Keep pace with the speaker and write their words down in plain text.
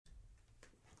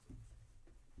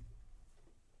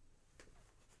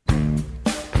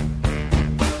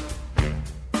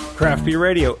Craft Beer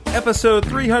Radio, episode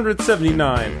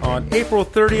 379 on April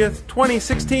 30th,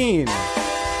 2016.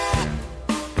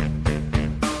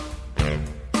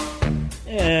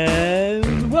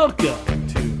 And welcome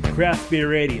to Craft Beer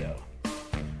Radio.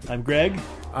 I'm Greg.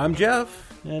 I'm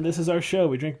Jeff. And this is our show.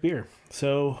 We drink beer.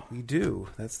 So We do.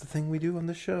 That's the thing we do on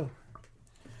this show.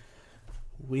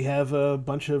 we have a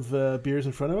bunch of beers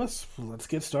in front of us. Let's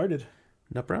get started.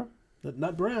 Nut Brown?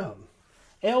 Nut Brown.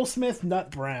 AleSmith Nut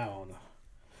Brown.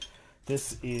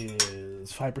 This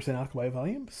is 5% alcohol by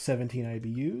volume, 17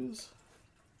 IBUs.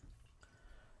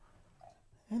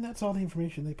 And that's all the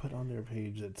information they put on their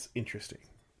page that's interesting.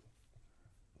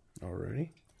 Alrighty.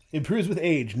 Improves with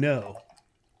age, no.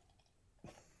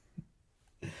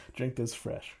 Drink this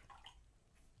fresh.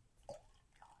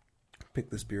 Picked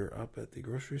this beer up at the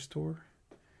grocery store.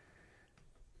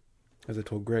 As I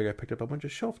told Greg, I picked up a bunch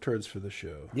of shelf turds for the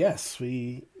show. Yes,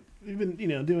 we've been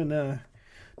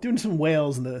doing some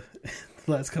whales in the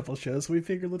last couple of shows. So we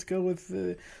figured let's go with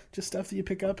just stuff that you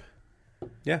pick up.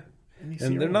 Yeah,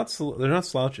 and they're not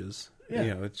slouches.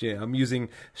 Yeah. I'm using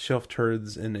shelf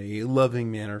turds in a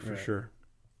loving manner for sure.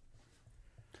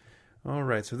 All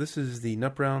right, so this is the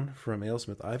Nut Brown from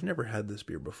AleSmith. I've never had this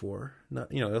beer before.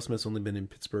 AleSmith's only been in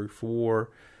Pittsburgh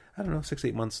for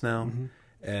 6-8 months now,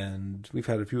 and we've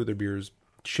had a few other beers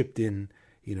shipped in,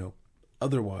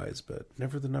 otherwise, but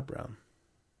never the Nut Brown.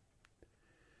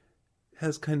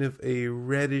 Has kind of a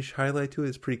reddish highlight to it.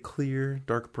 It's pretty clear,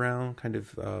 dark brown, kind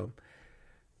of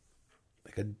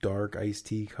like a dark iced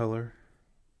tea color.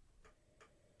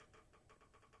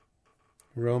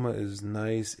 Aroma is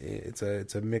nice. It's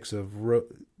a mix of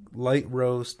light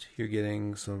roast. You're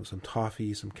getting some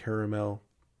toffee, some caramel.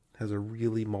 Has a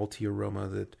really malty aroma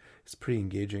that is pretty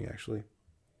engaging, actually.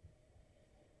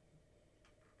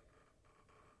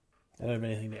 I don't have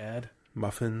anything to add.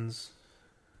 Muffins,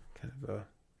 kind of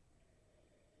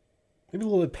Maybe a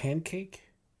little bit pancake.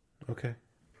 okay.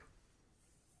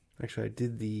 Actually, I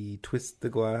did the twist the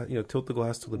glass, tilt the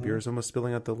glass till the beer is almost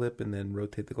spilling out the lip, and then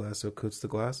rotate the glass so it coats the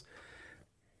glass.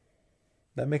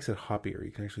 That makes it hoppier.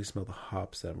 You can actually smell the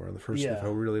hops that were on the first sniff. I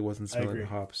really wasn't smelling the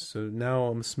hops. So now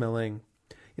I'm smelling,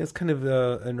 it's kind of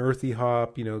an earthy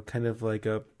hop, kind of like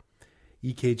a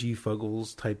EKG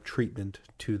Fuggles type treatment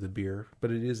to the beer.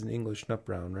 But it is an English Nut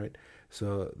Brown, right?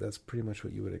 So that's pretty much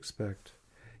what you would expect.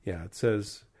 Yeah, it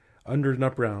says, under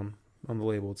Nut Brown on the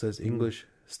label, it says English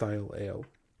Style Ale.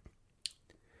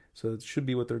 So it should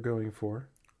be what they're going for.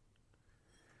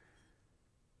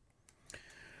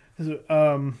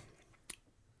 Some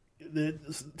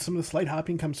of the slight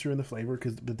hopping comes through in the flavor,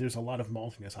 but there's a lot of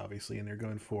maltiness, obviously, and they're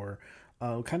going for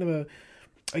kind of an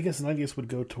ideas would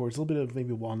go towards a little bit of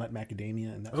maybe walnut,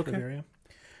 macadamia, and that sort of area.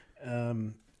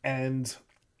 And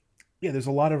yeah, there's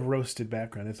a lot of roasted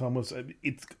background. It's almost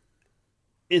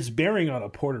it's bearing on a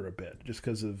porter a bit, just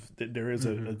because of there is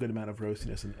a good amount of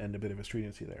roastiness and a bit of a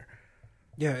stringency there.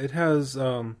 Yeah, it has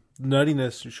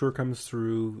nuttiness. Sure comes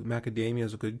through. Macadamia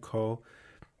is a good call.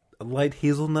 A light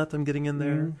hazelnut I'm getting in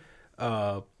there.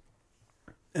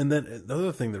 And then the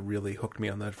other thing that really hooked me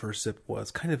on that first sip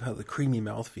was kind of how the creamy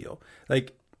mouthfeel.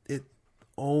 Like, it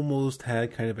almost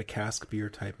had kind of a cask beer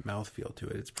type mouthfeel to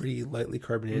it. It's pretty lightly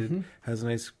carbonated, has a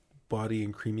nice body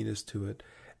and creaminess to it.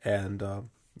 And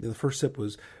the first sip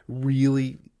was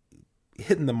really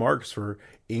hitting the marks for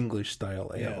English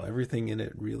style ale. Yeah. Everything in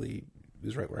it really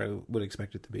is right where I would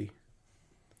expect it to be.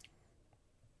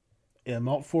 Yeah,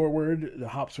 malt forward. The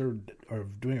hops are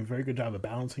doing a very good job of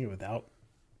balancing it without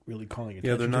really calling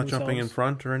attention. Yeah, they're not to jumping in themselves.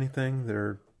 front or anything.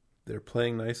 They're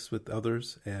playing nice with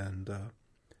others, and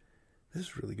this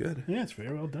is really good. Yeah, it's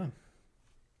very well done.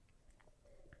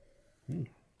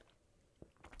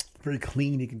 Very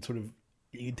clean. You can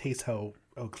taste how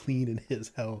clean it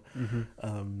is. How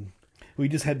we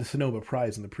just had the Sonoma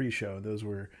Prize in the pre-show. Those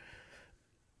were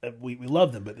we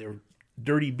love them, but they're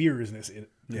dirty beers. I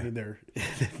mean,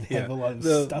 they have a lot of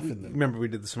stuff in them. Remember, we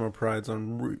did the Sonoma Prides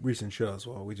on recent shows.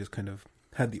 Well, we just kind of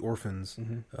had the Orphans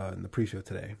in the pre-show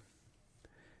today,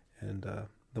 and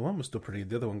the one was still pretty.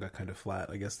 The other one got kind of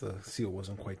flat. I guess the seal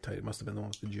wasn't quite tight. It must have been the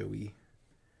one with the Joey.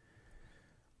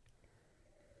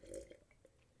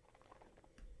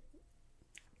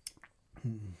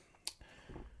 I'm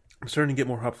starting to get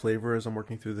more hop flavor as I'm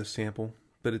working through this sample,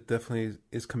 but it definitely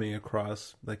is coming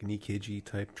across like an EKG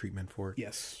type treatment for it.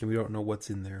 Yes. And we don't know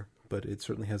what's in there, but it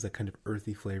certainly has that kind of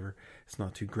earthy flavor. It's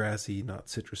not too grassy, not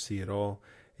citrusy at all.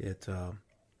 I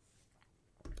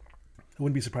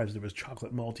wouldn't be surprised if there was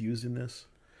chocolate malt used in this.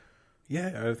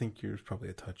 Yeah, I think there's probably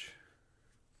a touch.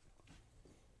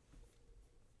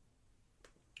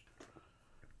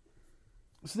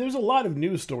 So there's a lot of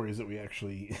news stories that we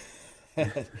actually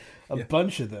had, a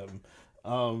bunch of them.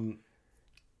 Um,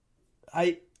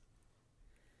 I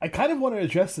kind of want to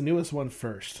address the newest one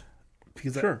first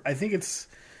because Sure. I think it's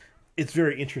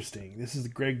very interesting. This is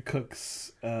Greg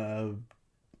Cook's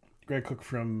Greg Cook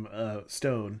from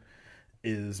Stone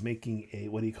is making a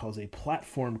what he calls a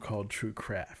platform called True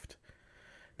Craft.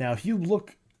 Now, if you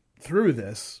look through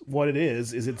this, what it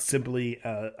is it's simply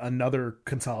another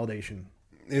consolidation.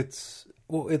 It's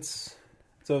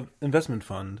a investment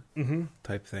fund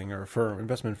type thing, or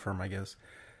investment firm, I guess.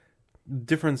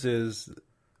 Difference is,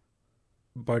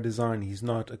 by design, he's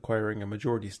not acquiring a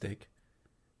majority stake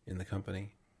in the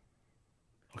company.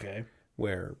 Okay.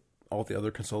 Where all the other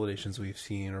consolidations we've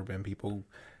seen have been people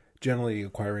generally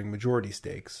acquiring majority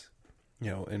stakes,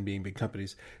 and being big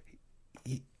companies.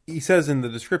 He says in the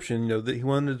description, that he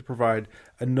wanted to provide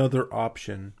another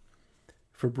option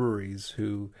for breweries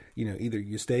who, either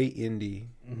you stay indie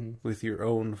with your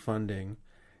own funding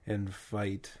and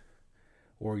fight,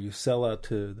 or you sell out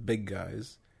to the big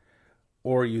guys,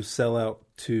 or you sell out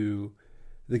to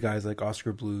the guys like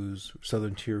Oscar Blues,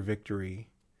 Southern Tier Victory,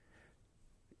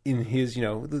 in his,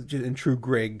 in true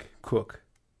Greg Cook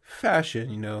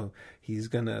fashion, he's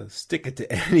gonna stick it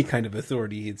to any kind of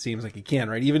authority it seems like he can,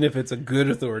 right? Even if it's a good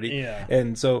authority. Yeah.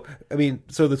 And so,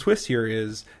 so the twist here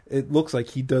is, it looks like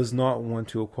he does not want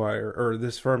to acquire, or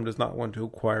this firm does not want to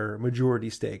acquire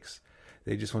majority stakes.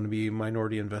 They just want to be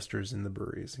minority investors in the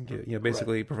breweries and get,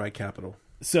 basically provide capital.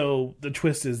 So the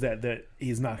twist is that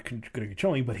he's not going to be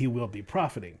controlling, but he will be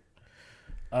profiting.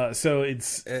 So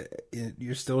it's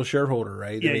you're still a shareholder,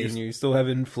 right? Yeah, you still have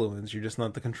influence. You're just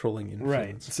not the controlling influence,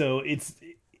 right? So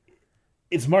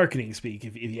it's marketing speak,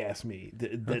 if you ask me.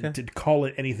 To call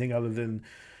it anything other than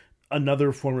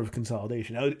another form of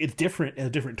consolidation. Now, it's different, it has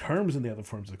different terms than the other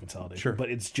forms of consolidation, sure, but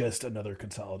it's just another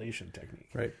consolidation technique,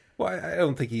 right? Well, I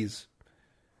don't think he's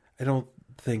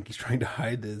trying to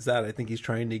hide that. I think he's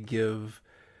trying to give,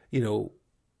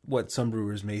 what some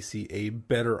brewers may see a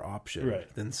better option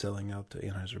than selling out to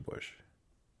Anheuser-Busch.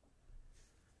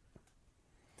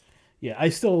 Yeah, I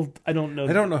don't know.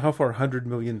 I don't know how far $100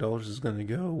 million is going to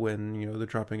go when, they're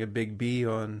dropping a big B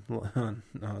on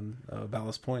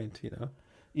Ballast Point,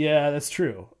 Yeah, that's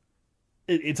true.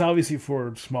 It's obviously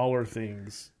for smaller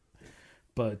things,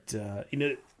 but,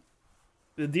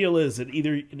 the deal is that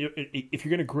either, if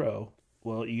you're going to grow,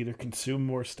 well, you either consume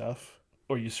more stuff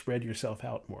or you spread yourself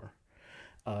out more.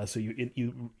 So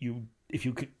if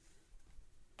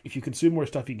you consume more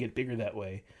stuff, you get bigger that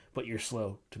way, but you're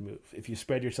slow to move. If you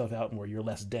spread yourself out more, you're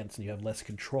less dense and you have less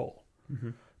control.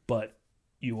 Mm-hmm. But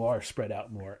you are spread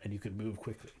out more and you can move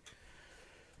quickly.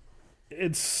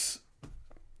 It's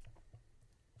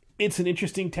an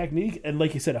interesting technique, and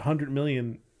like you said, 100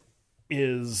 million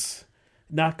is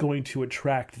not going to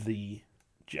attract the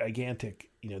gigantic,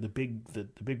 the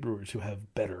big brewers who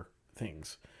have better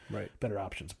things, right? Better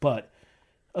options, but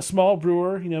a small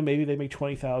brewer, maybe they make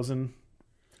 20,000.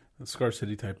 A Scar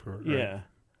City type brewer, right? Yeah,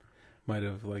 might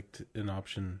have liked an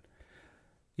option,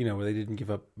 where they didn't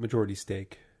give up majority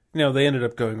stake. They ended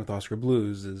up going with Oscar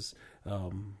Blues as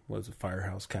was a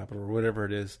Firehouse Capital or whatever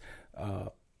it is,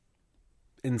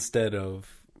 instead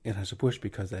of Anheuser-Busch,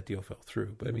 because that deal fell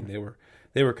through. But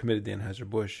they were committed to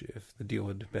Anheuser-Busch if the deal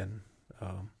had been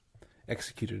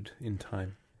executed in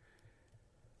time.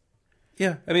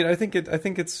 Yeah, I think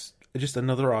it's just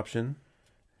another option.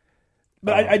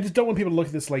 But I just don't want people to look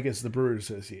at this like it's the Brewers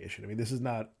Association. This is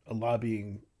not a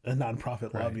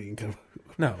nonprofit lobbying company.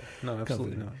 No,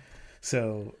 absolutely not.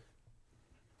 So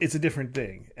it's a different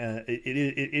thing.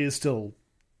 It is still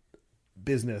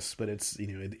business, but it's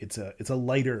it's a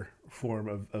lighter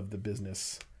form of the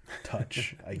business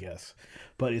touch, I guess.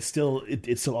 But it still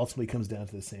ultimately comes down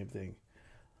to the same thing.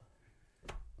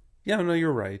 Yeah, no,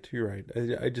 you're right.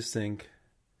 I just think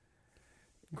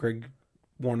Greg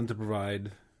wanted to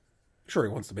provide. Sure, he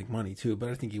wants to make money too, but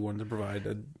I think he wanted to provide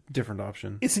a different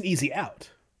option. It's an easy out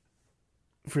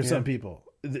for some people.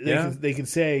 They can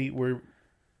say we're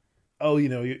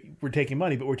taking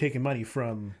money, but we're taking money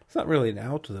from. It's not really an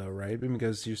out though, right?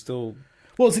 Because you're still.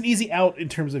 Well, it's an easy out in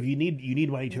terms of you need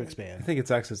money to expand. I think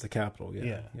it's access to capital.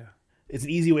 Yeah. It's an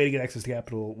easy way to get access to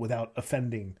capital without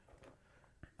offending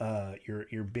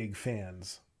your big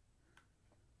fans.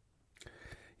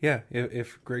 Yeah,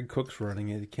 if Greg Cook's running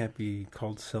it, it can't be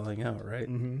called selling out, right?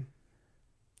 Mm-hmm.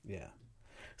 Yeah.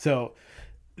 So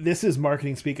this is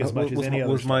marketing speak as much as any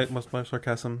other stuff. Was my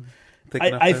sarcasm thick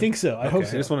enough? I think so. I hope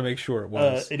so. I just want to make sure it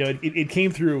was. It came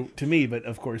through to me, but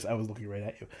of course I was looking right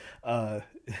at you.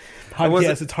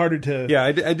 Podcast, it's harder to... Yeah,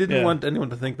 I didn't want anyone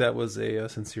to think that was a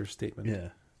sincere statement. Yeah.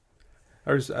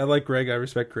 I like Greg. I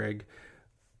respect Greg.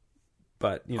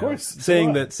 But, of course,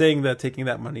 saying that taking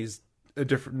that money is a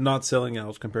different, not selling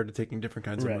out compared to taking different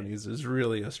kinds Right. of monies is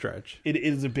really a stretch. It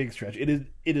is a big stretch. It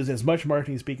is as much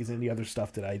marketing speak as any other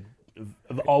stuff that I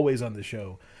have always on the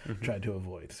show tried to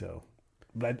avoid. So,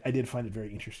 but I did find it a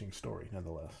very interesting story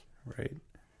nonetheless. Right.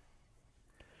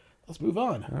 Let's move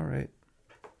on. All right.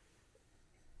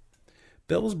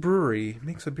 Bell's Brewery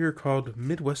makes a beer called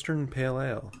Midwestern Pale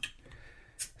Ale.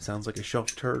 Sounds like a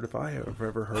shelf turd if I have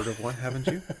ever heard of one, haven't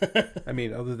you? I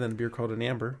mean, other than a beer called an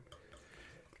Amber.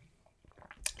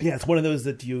 Yeah, it's one of those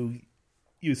that you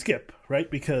skip,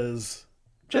 right? Because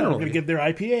Generally. we're going to get their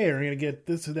IPA or we're going to get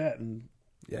this or that, and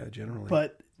Yeah, generally.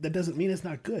 but that doesn't mean it's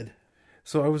not good.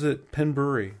 So I was at Penn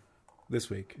Brewery this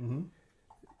week. Mm-hmm.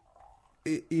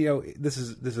 This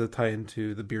is a tie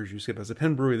into the beers you skip. I was at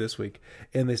Penn Brewery this week,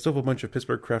 and they still have a bunch of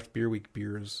Pittsburgh Craft Beer Week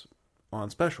beers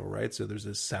on special, right? So there's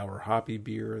this sour hoppy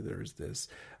beer, there's this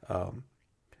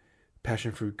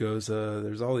passion fruit goza,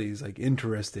 there's all these like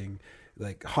interesting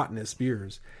like hotness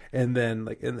beers, and then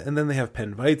and then they have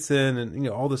Penn Weizen and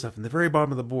all this stuff. In the very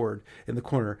bottom of the board in the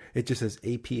corner, it just says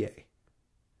APA.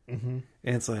 Mm-hmm.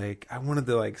 And it's like, I wanted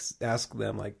to like ask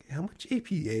them, like, how much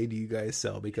APA do you guys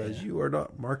sell? Because you are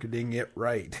not marketing it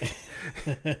right.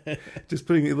 Just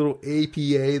putting a little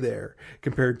APA there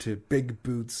compared to Big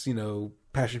Boots,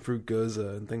 passion fruit goza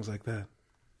and things like that.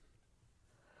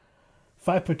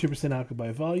 5.2% alcohol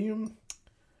by volume.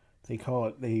 They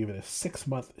give it a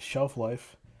 6-month shelf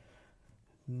life.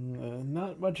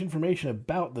 Not much information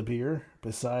about the beer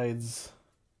besides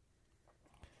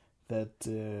that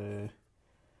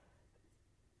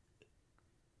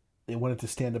they wanted to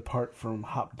stand apart from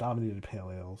hop-dominated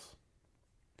pale ales.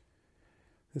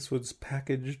 This was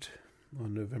packaged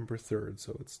on November 3rd,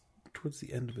 so it's towards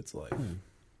the end of its life.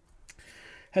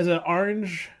 Has an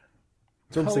orange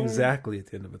It's almost color. exactly at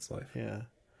the end of its life. Yeah.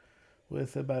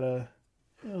 With about a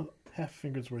half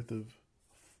finger's worth of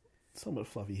somewhat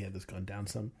fluffy head that's gone down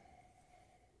some.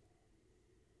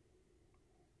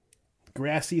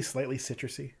 Grassy, slightly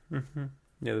citrusy. Mm-hmm.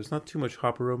 Yeah, there's not too much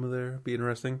hop aroma there. It'd be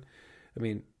interesting. I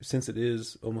mean, since it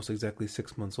is almost exactly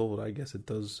 6 months old, I guess it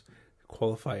does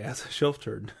qualify as a shelf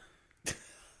turd.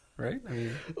 Right? I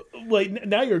mean, Well,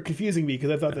 now you're confusing me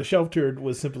because I thought the shelf turd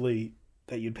was simply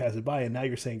that you'd pass it by, and now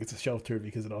you're saying it's a shelf turd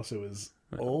because it also is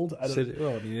old.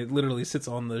 it literally sits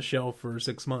on the shelf for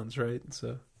 6 months, right?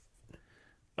 So,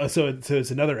 So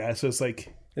it's another. So it's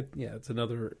like it's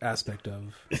another aspect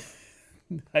of.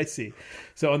 I see.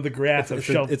 So on the graph It's of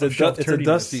a shelf turdiness.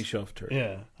 dusty shelf turd.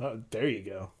 Yeah. Oh, there you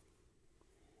go.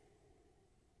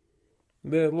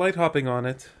 The light hopping on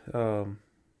it.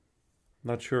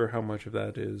 Not sure how much of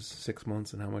that is 6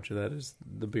 months and how much of that is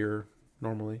the beer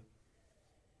normally.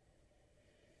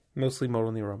 Mostly malt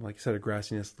on the aroma, like you said, a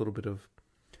grassiness, a little bit of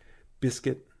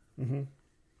biscuit. Mm-hmm.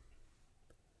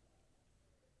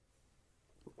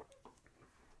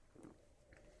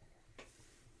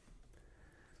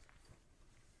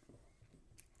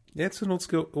 Yeah, it's an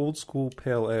old school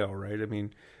pale ale, right? I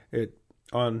mean, it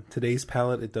on today's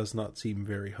palate, it does not seem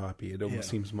very hoppy. It almost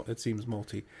seems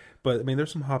malty, but I mean,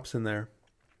 there's some hops in there.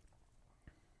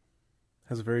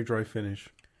 Has a very dry finish.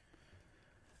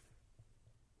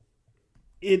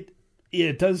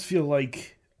 It does feel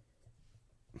like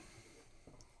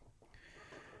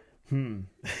maybe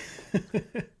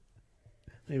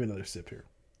another sip here.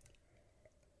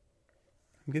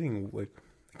 I'm getting like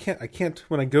I can't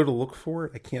when I go to look for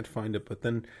it, I can't find it. But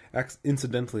then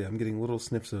incidentally, I'm getting little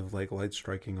sniffs of like light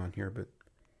striking on here.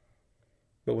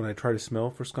 But when I try to smell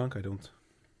for skunk, I don't.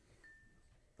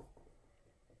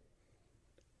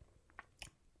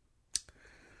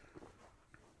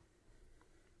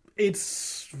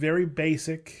 It's very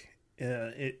basic.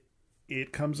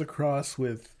 It comes across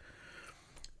with,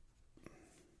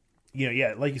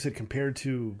 like you said, compared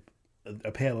to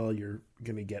a pale ale you're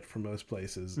going to get from most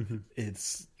places,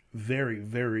 it's very,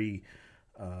 very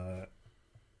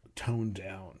toned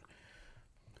down.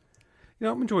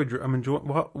 I'm enjoying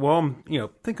while I'm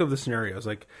think of the scenarios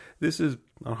like this is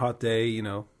on a hot day,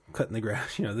 cutting the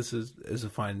grass. This is a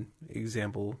fine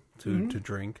example to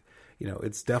drink.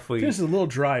 It's definitely This is a little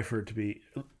dry for it to be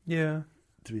yeah.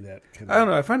 to be that kind I don't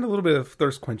know. I find a little bit of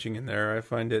thirst quenching in there. I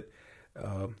find it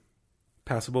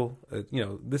passable.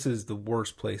 This is the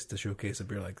worst place to showcase a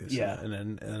beer like this. Yeah. In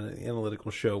an analytical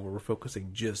show where we're focusing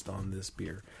just on this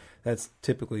beer. That's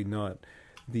typically not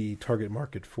the target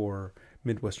market for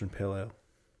Midwestern Pale Ale.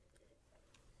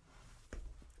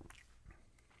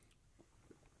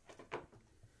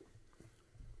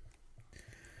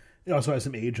 It also has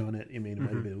some age on it. I mean, it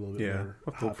might have been a little bit more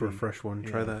I'll have to look for a hoppy. fresh one.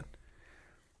 Try Yeah. that.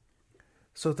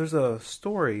 So there's a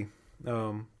story.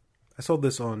 I saw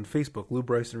this on Facebook. Lou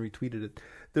Bryson retweeted it.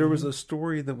 There was a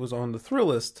story that was on the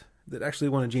Thrillist that actually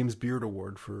won a James Beard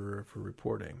Award for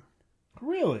reporting.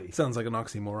 Really? It sounds like an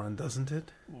oxymoron, doesn't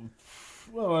it?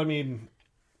 Well, I mean,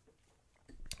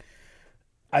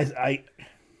 I'm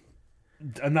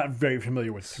not very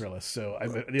familiar with Thrillist, so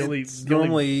It's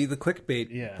normally the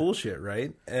clickbait bullshit,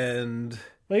 right? And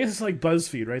I guess it's like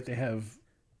BuzzFeed, right? They have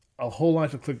a whole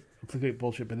lot of clickbait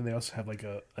bullshit, but then they also have like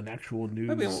an actual news.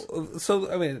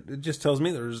 I mean, it just tells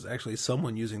me there's actually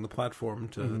someone using the platform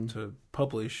to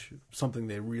publish something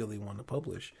they really want to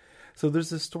publish. So there's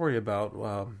this story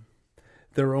about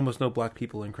there are almost no black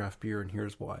people in craft beer, and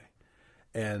here's why.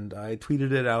 And I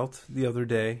tweeted it out the other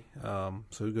day,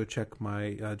 so go check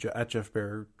my at Jeff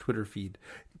Bear Twitter feed.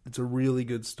 It's a really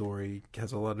good story. It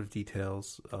has a lot of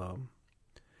details, and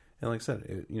like I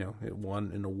said, it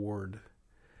won an award.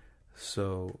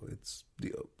 So it's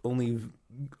the only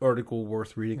article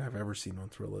worth reading I've ever seen on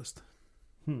Thrillist.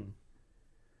 I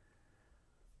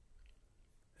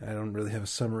don't really have a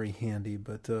summary handy,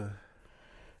 but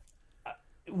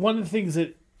one of the things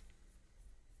that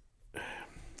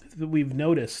we've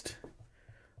noticed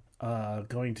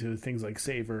going to things like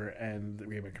Savor and the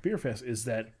Great American Beer Fest is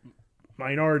that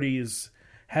minorities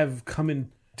have come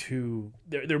into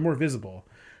they're more visible.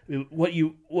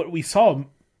 What we saw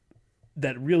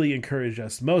that really encouraged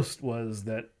us most was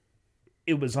that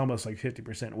it was almost like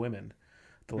 50% women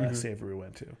the last Savor we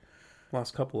went to.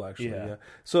 Last couple, actually, yeah.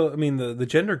 So, I mean, the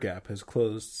gender gap has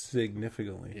closed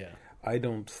significantly. Yeah. I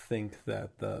don't think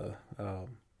that the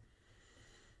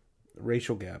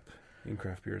racial gap in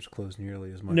craft beer has closed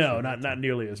nearly as much. No, not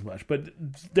nearly as much. But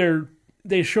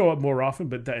they show up more often,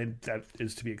 but that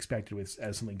is to be expected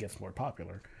as something gets more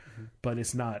popular. But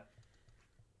it's not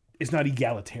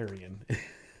egalitarian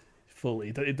fully.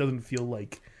 It doesn't feel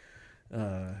like...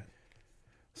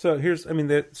 So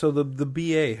the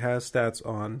BA has stats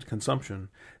on consumption.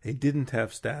 They didn't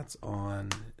have stats on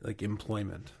like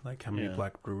employment, like how many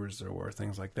black brewers there were,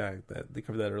 things like that. That they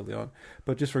covered that early on.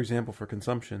 But just for example, for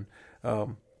consumption,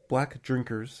 black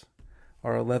drinkers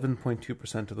are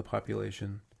 11.2% of the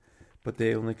population, but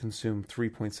they only consume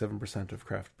 3.7% of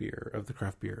the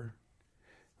craft beer,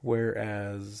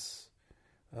 whereas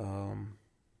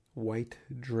white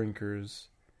drinkers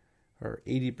are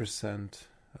 80%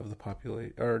 of the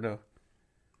population, or no.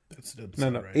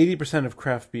 No. Right. 80% of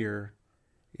craft beer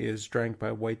is drank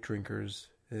by white drinkers,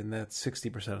 and that's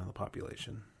 60% of the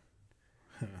population.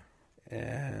 Huh.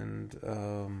 And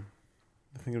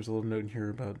I think there's a little note in here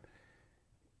about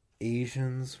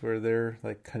Asians, where they're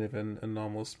like kind of an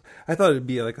anomalous. I thought it'd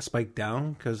be like a spike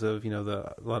down because of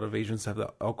a lot of Asians have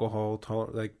the alcohol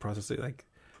processing, like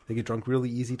they get drunk really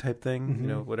easy type thing,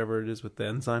 whatever it is with the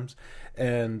enzymes,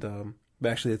 and.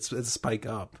 But actually, it's a spike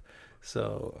up.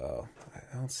 So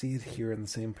I don't see it here in the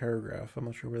same paragraph. I'm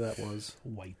not sure where that was.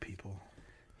 White people.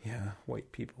 Yeah,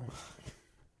 white people.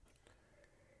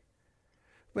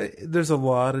 But there's a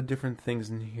lot of different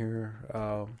things in here.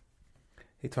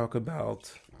 They talk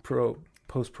about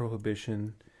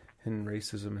post-prohibition and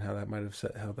racism and how that might have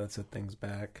set things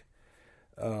back.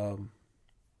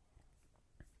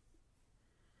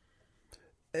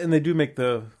 And they do make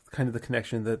the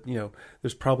connection that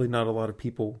there's probably not a lot of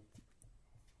people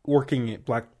working at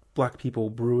black people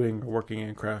brewing or working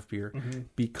in craft beer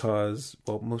because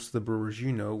most of the brewers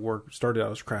started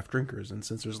out as craft drinkers, and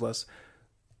since there's less,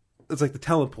 it's like the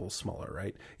talent pool is smaller,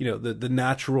 right? The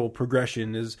natural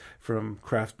progression is from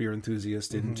craft beer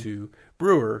enthusiast into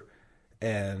brewer,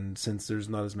 and since there's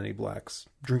not as many blacks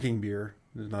drinking beer,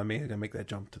 there's not many to make that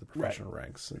jump to the professional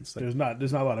ranks. Since there's not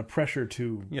a lot of pressure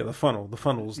to the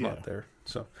funnel's not there.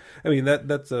 So I mean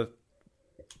that's a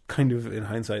kind of in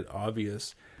hindsight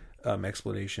obvious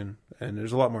explanation, and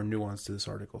there's a lot more nuance to this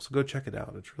article. So go check it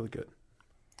out; it's really good.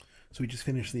 So we just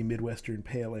finished the Midwestern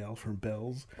Pale Ale from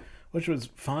Bell's, which was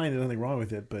fine. There's nothing wrong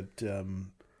with it, but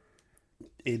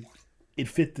it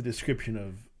fit the description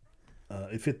of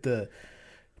it fit the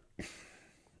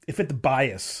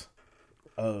bias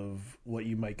of what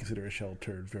you might consider a shell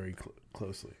turd very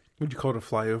closely. Would you call it a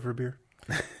flyover beer?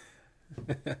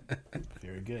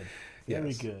 Very good.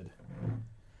 Very good.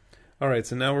 All right,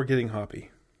 so now we're getting hoppy.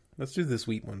 Let's do this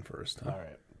wheat one first. Huh? All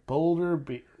right. Boulder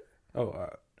beer. Oh,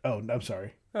 I'm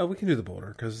sorry. Oh, we can do the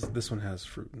Boulder because this one has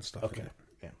fruit and stuff in it.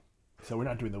 Yeah. So we're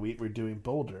not doing the wheat. We're doing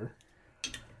Boulder.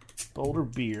 Boulder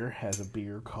Beer has a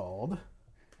beer called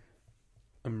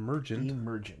Emergent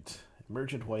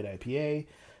White IPA.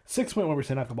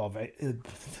 6.1% alcohol.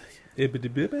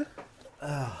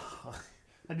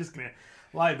 I'm just going to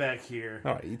lie back here.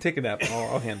 All right, you take it out.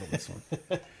 I'll handle this one.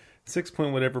 6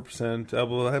 point whatever percent.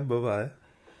 55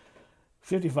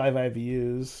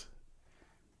 IBUs.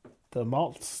 The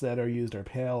malts that are used are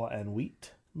pale and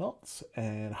wheat malts,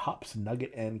 and hops,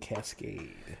 Nugget, and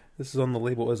Cascade. This is on the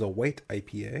label as a white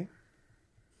IPA.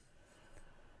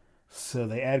 So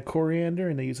they add coriander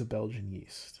and they use a Belgian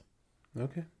yeast.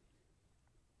 Okay.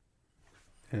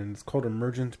 And it's called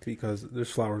Emergent because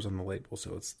there's flowers on the label,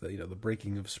 so it's the the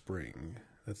breaking of spring.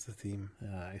 That's the theme.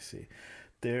 I see.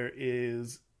 There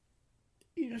is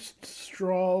just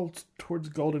straw towards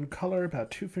golden color,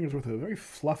 about 2 fingers worth of a very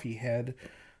fluffy head.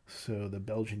 So the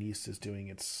Belgian yeast is doing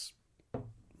its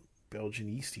Belgian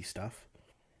yeasty stuff.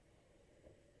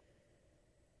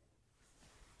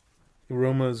 The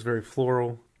aroma is very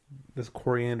floral. There's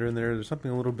coriander in there. There's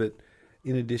something a little bit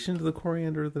in addition to the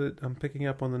coriander that I'm picking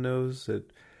up on the nose.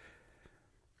 That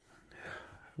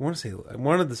I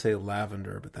wanted to say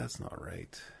lavender, but that's not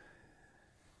right.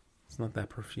 It's not that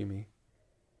perfumey.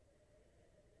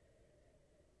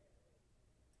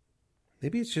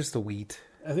 Maybe it's just the wheat.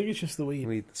 I think it's just the wheat.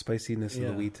 The spiciness of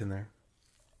the wheat in there.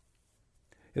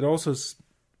 It also,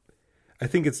 I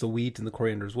think it's the wheat and the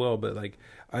coriander as well. But like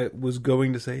I was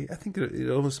going to say, I think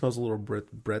it almost smells a little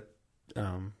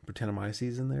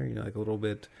Brettanomyces in there. Like a little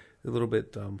bit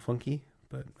funky.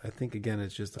 But I think again,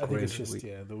 it's just the coriander. I think it's just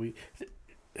the wheat.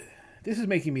 This is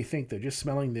making me think though, just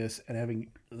smelling this and having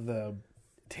the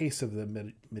taste of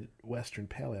the Midwestern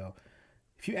Pale Ale.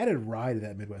 If you added rye to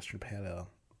that Midwestern Pale Ale,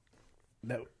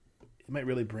 that it might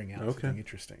really bring out something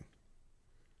interesting.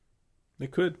 It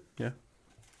could, yeah.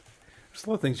 There's a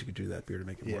lot of things you could do to that beer to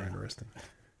make it more interesting.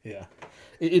 Yeah.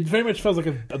 It very much feels like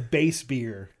a base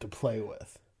beer to play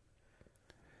with.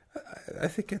 I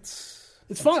think it's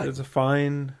fine. It's a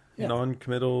fine,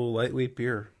 non-committal, lightweight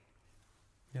beer.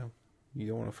 You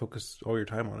don't want to focus all your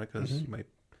time on it because you might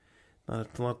not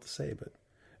have a lot to say. But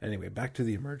anyway, back to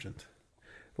the Emergent.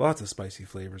 Lots of spicy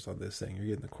flavors on this thing. You're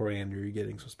getting the coriander. You're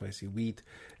getting some spicy wheat.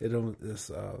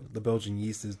 The Belgian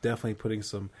yeast is definitely putting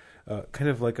some kind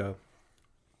of like a...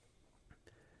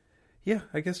 Yeah,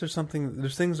 I guess there's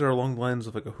things that are along the lines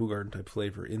of like a Hoegaarden type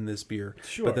flavor in this beer.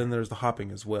 Sure. But then there's the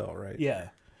hopping as well, right? Yeah.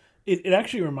 It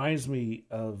actually reminds me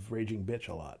of Raging Bitch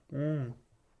a lot.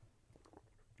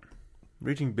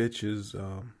 Raging Bitch is...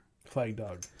 Flying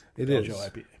Dog. It Belgian is.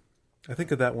 IPA. I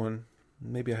think of that one...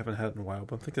 Maybe I haven't had it in a while,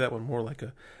 but I'm thinking of that one more like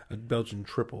a Belgian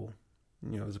triple,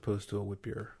 as opposed to a wit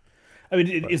beer. I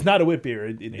mean, it's not a wit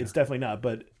beer. It's definitely not.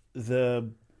 But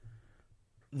the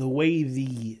way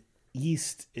the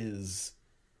yeast is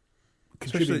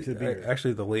contributing to the beer.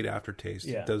 Actually, the late aftertaste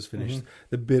does finish.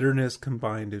 The bitterness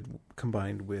combined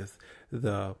with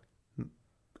the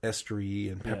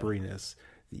estery and pepperiness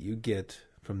that you get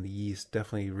from the yeast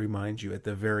definitely reminds you at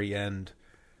the very end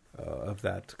of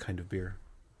that kind of beer.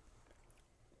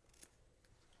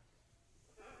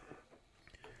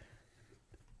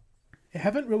 I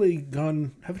haven't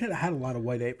had a lot of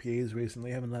white IPAs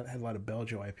recently. I haven't had a lot of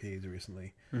Belgian IPAs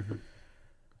recently.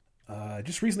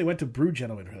 Just recently went to Brew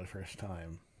Gentleman for the first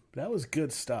time. That was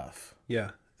good stuff. Yeah.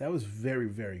 That was very,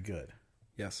 very good.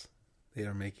 Yes. They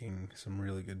are making some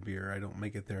really good beer. I don't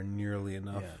make it there nearly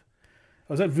enough. Yeah.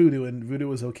 I was at Voodoo, and Voodoo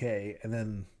was okay. And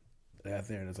then I got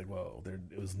there, and it's like, whoa,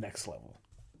 it was next level.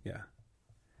 Yeah.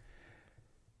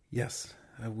 Yes.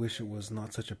 I wish it was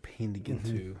not such a pain to get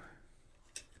to.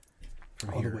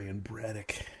 From all here. The way in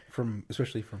Braddock.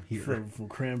 Especially from here. From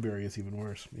Cranberry, it's even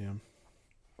worse. Yeah.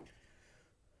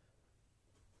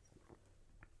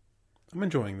 I'm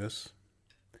enjoying this.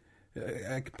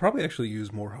 I could probably actually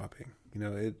use more hopping.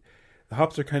 The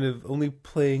hops are kind of only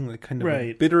playing like kind of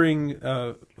a bittering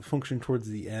function towards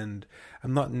the end.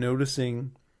 I'm not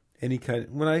noticing any kind.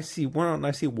 When I see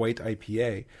white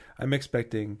IPA, I'm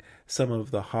expecting some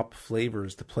of the hop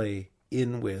flavors to play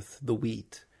in with the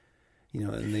wheat.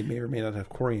 And they may or may not have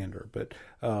coriander, but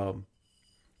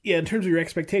in terms of your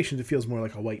expectations, it feels more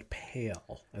like a white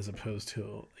pale as opposed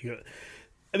to.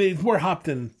 I mean, it's more hop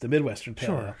than the Midwestern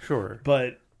pale. Sure.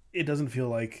 But it doesn't feel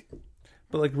like.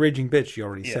 But like Raging Bitch, you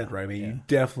already said, right? I mean, you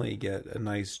definitely get a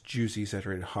nice, juicy,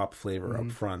 saturated hop flavor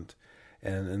up front,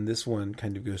 and this one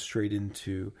kind of goes straight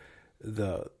into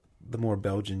the more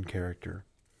Belgian character.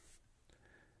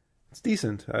 It's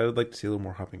decent. I would like to see a little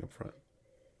more hopping up front.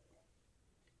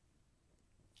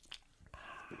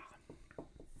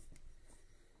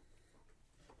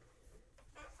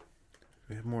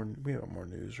 We have more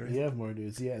news, right? We have more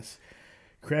news, yes.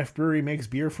 Craft Brewery makes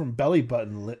beer from belly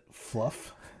button lit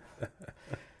fluff.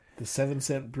 The 7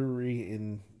 Cent Brewery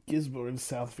in Gisborne,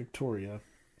 South Victoria,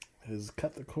 has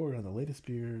cut the cord on the latest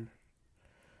beer.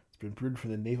 It's been brewed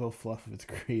from the navel fluff of its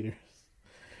creators.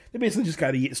 They basically just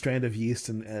got a strand of yeast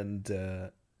and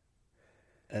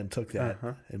took that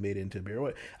and made it into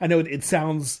beer. I know it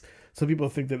sounds. Some people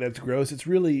think that that's gross. It's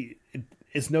really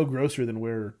it's no grosser than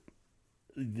where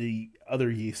the other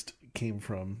yeast came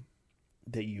from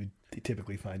that you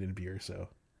typically find in beer. So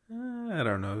I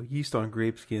don't know. Yeast on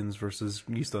grape skins versus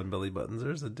yeast on belly buttons.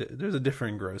 There's a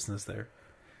different grossness there.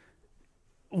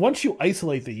 once you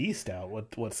isolate the yeast out,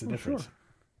 what's the difference? Sure.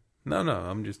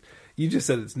 No. You just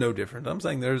said it's no different. I'm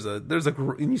saying and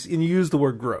you use the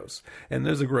word gross, and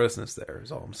there's a grossness there.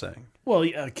 Is all I'm saying. Well,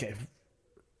 yeah, okay.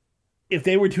 If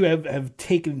they were to have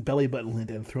taken belly button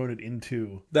lint and thrown it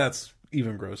into, That's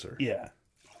even grosser. yeah,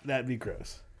 that'd be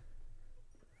gross.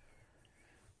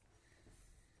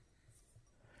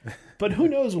 But who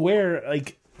knows where?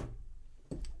 Like,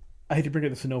 I hate to bring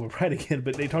up the Sonoma Pride again,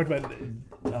 but they talked about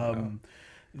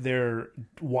their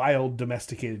wild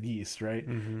domesticated yeast, right?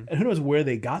 Mm-hmm. And who knows where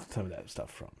they got some of that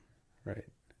stuff from? Right.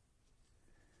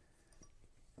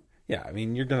 Yeah, I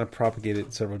mean, you're going to propagate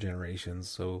it several generations,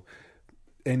 so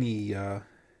any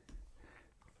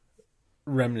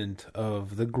remnant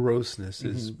of the grossness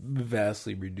is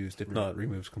vastly reduced, if not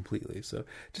removed completely. So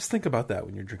just think about that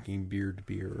when you're drinking beard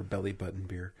beer or belly button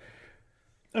beer.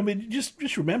 I mean,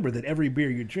 just remember that every beer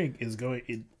you drink is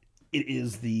it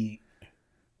is the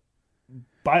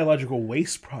biological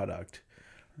waste product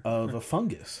of a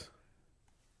fungus.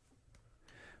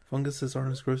 Funguses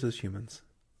aren't as gross as humans.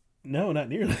 No, not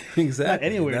nearly. Exactly.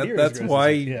 Not anywhere near that's as gross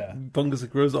why fungus that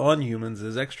grows on humans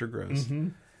is extra gross. Mm-hmm.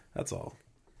 That's all.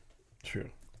 True.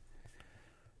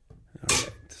 All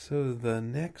right. So the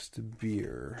next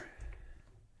beer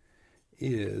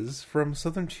is from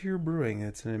Southern Tier Brewing.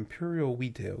 It's an Imperial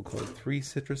Wheat Ale called 3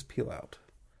 Citrus Peel Out.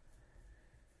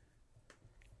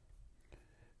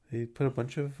 They put a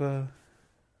bunch of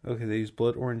they use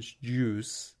blood orange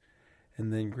juice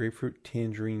and then grapefruit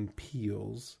tangerine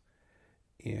peels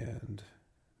and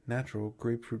natural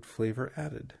grapefruit flavor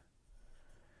added.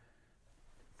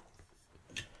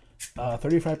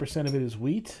 35% of it is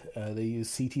wheat. They use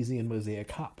CTZ and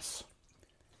Mosaic hops.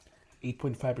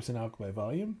 8.5% alcohol by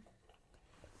volume.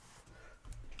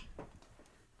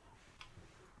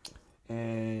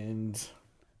 And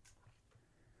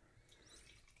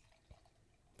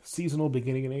seasonal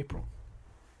beginning in April.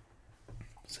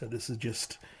 So this has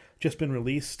just been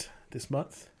released this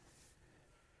month.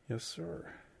 Yes,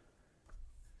 sir.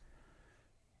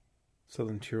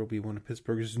 Southern Tier will be one of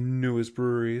Pittsburgh's newest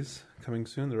breweries coming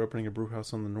soon. They're opening a brew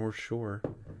house on the North Shore.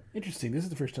 Interesting. This is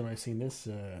the first time I've seen this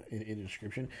in a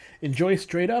description. Enjoy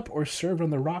straight up or served on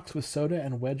the rocks with soda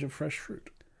and wedge of fresh fruit.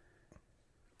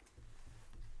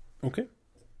 Okay.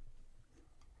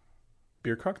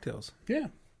 Beer cocktails. Yeah.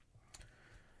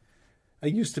 I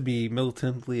used to be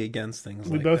militantly against things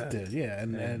like that. We both did, yeah.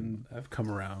 And I've come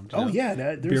around. Yeah.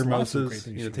 There's beer lots of great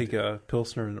mimosas. things Take a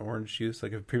Pilsner and orange juice,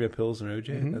 like a Prima Pils and OJ.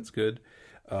 Mm-hmm. That's good.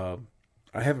 I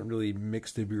haven't really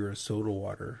mixed a beer with soda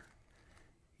water,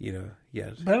 yet.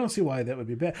 But I don't see why that would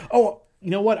be bad. Oh,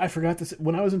 you know what? I forgot this.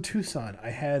 When I was in Tucson,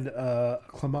 I had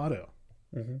Clamato.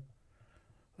 Mm-hmm.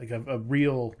 Like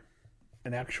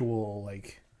an actual,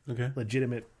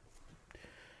 legitimate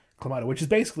Clamato, which is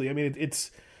basically, I mean,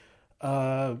 it's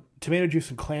tomato juice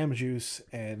and clam juice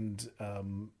and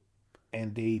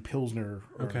a Pilsner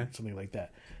or something like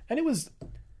that. And it was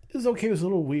okay. It was a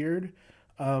little weird.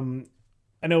 I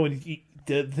know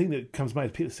the thing that comes to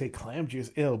mind is people say clam juice,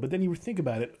 ill, but then you think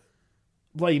about it.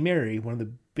 Bloody Mary, one of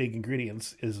the big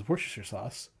ingredients is Worcestershire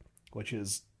sauce, which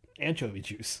is anchovy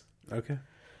juice. Okay.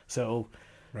 So,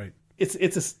 right. It's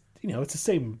the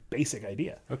same basic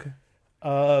idea. Okay.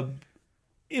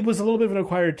 It was a little bit of an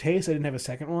acquired taste. I didn't have a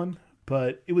second one,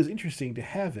 but it was interesting to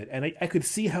have it, and I could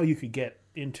see how you could get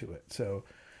into it. So,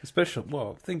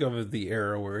 think of the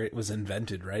era where it was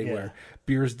invented, right? Yeah. Where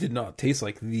beers did not taste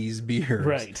like these beers,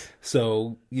 right?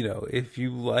 So if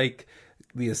you like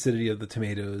the acidity of the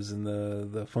tomatoes and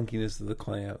the funkiness of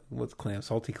the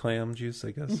salty clam juice,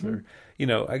 I guess,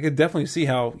 mm-hmm. Or I could definitely see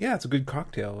how it's a good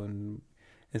cocktail, and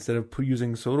instead of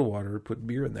using soda water, put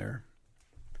beer in there,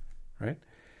 right?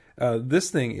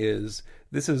 This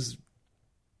is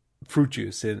fruit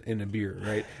juice in a beer,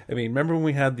 right? I mean, remember when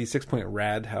we had the 6-point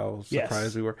rad, how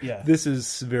surprised we were? Yeah. This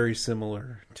is very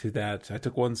similar to that. I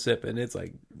took one sip and it's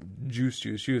like juice.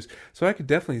 So I could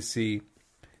definitely see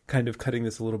kind of cutting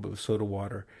this a little bit with soda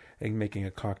water and making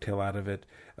a cocktail out of it.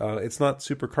 It's not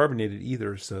super carbonated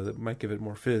either, so that might give it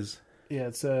more fizz.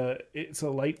 Yeah, it's a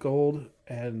light gold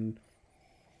and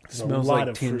it smells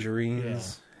like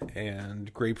tangerines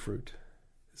and grapefruit.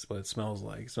 That's what it smells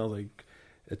like. It smells like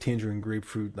a tangerine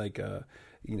grapefruit, like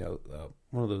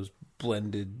one of those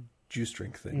blended juice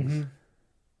drink things. Mm-hmm.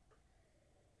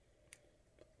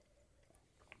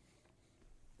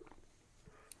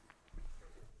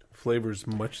 Flavor's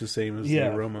much the same as the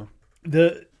aroma.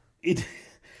 It's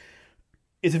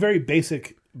a very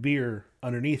basic beer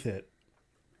underneath it,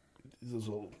 there's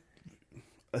a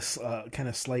kind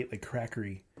of slight like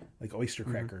crackery, like oyster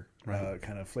cracker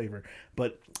kind of flavor.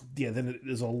 But yeah, then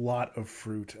there's a lot of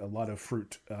fruit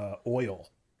oil.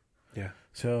 Yeah.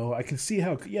 So I can see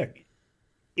how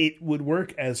it would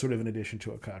work as sort of an addition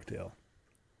to a cocktail.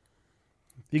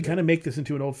 You can kind of make this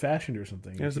into an old fashioned or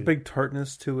something. There's a big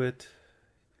tartness to it.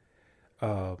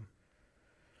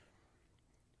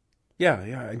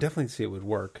 Yeah, I definitely see it would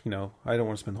work. I don't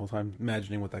want to spend the whole time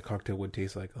imagining what that cocktail would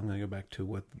taste like. I'm going to go back to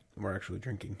what we're actually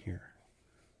drinking here.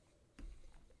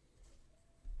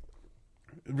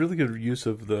 Really good use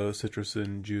of the citrus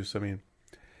and juice. I mean,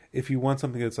 if you want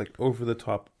something that's like over the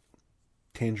top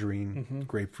tangerine,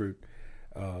 grapefruit,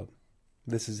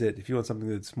 this is it. If you want something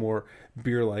that's more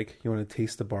beer-like, you want to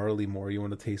taste the barley more, you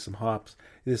want to taste some hops,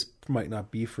 this might not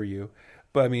be for you.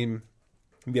 But I mean,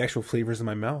 the actual flavors in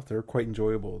my mouth, they're quite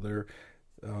enjoyable. They're,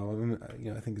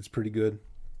 I think it's pretty good.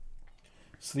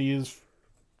 So they use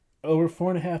over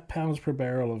 4.5 pounds per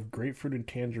barrel of grapefruit and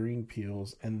tangerine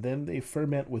peels, and then they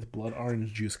ferment with blood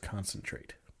orange juice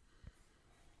concentrate.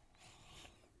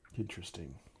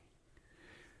 Interesting.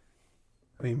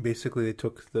 I mean, basically they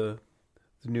took the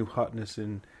new hotness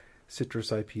in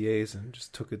citrus IPAs and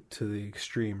just took it to the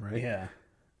extreme, right? Yeah.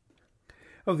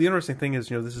 Oh, the interesting thing is,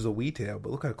 this is a wheat ale,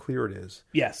 but look how clear it is.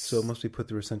 Yes. So it must be put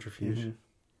through a centrifuge. Mm-hmm.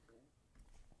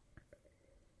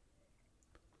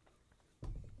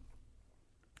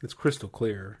 It's crystal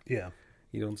clear. Yeah.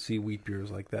 You don't see wheat beers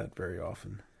like that very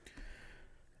often.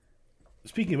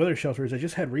 Speaking of other shelters, I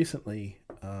just had recently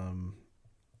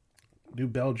New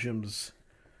Belgium's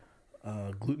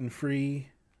gluten-free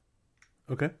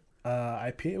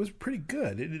IPA. It was pretty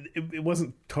good. It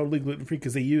wasn't totally gluten-free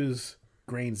because they use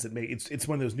grains that make it's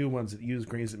one of those new ones that use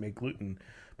grains that make gluten,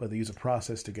 but they use a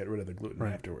process to get rid of the gluten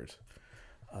afterwards.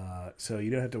 So you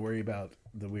don't have to worry about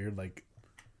the weird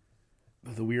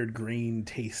grain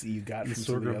taste that you got from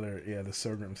some of the other the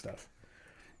sorghum stuff.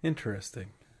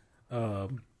 Interesting. I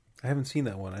haven't seen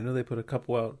that one. I know they put a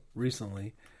couple out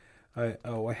recently. I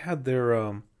had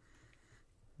their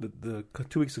the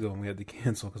 2 weeks ago when we had to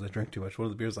cancel because I drank too much. One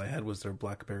of the beers I had was their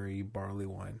blackberry barley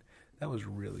wine. That was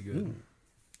really good.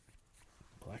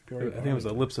 Blackberry. I think it was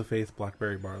a Lips of Faith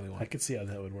blackberry barley wine. I could see how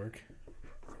that would work.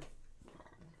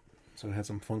 So it had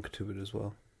some funk to it as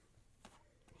well.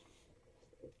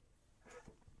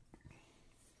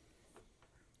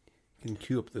 You can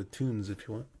cue up the tunes if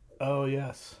you want. Oh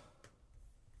yes.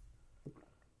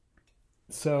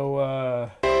 So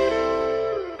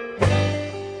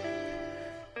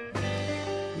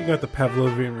you got the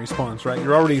Pavlovian response, right?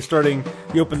 You're already starting.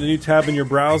 You open a new tab in your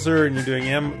browser and you're doing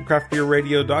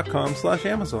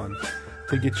craftbeerradio.com/Amazon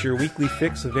to get your weekly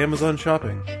fix of Amazon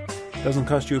shopping. Doesn't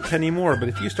cost you a penny more, but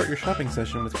if you start your shopping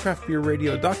session with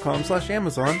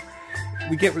craftbeerradio.com/Amazon,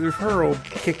 we get a referral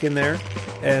kick in there,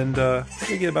 and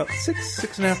we get about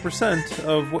 6.5%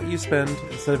 of what you spend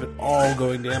instead of it all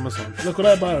going to Amazon. Look what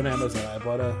I bought on Amazon. I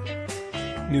bought a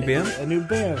new band? A new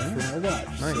band for my watch.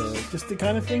 Nice. So just the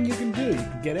kind of thing you can do. You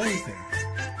can get anything.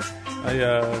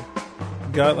 I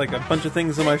got like a bunch of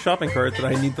things in my shopping cart that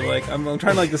I need to I'm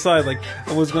trying to decide I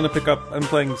was going to pick up. I'm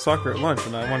playing soccer at lunch,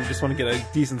 and I just want to get a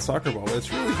decent soccer ball. But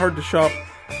it's really hard to shop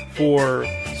for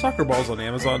soccer balls on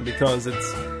Amazon because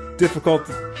it's difficult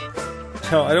to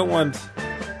tell. I don't want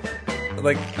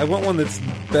I want one that's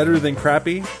better than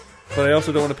crappy, but I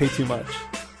also don't want to pay too much.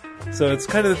 So it's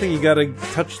kind of the thing, you got to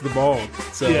touch the ball.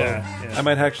 So yeah. I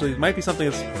might it might be something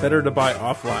that's better to buy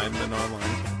offline than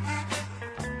online.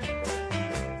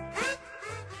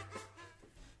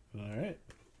 All right.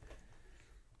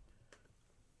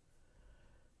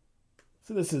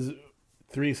 So this is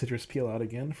 3 Citrus Peel Out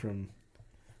again from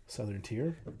Southern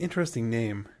Tier. Interesting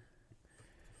name.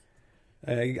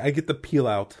 I get the peel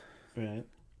out. Right.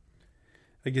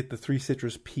 I get the 3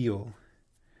 Citrus Peel.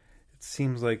 It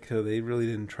seems like they really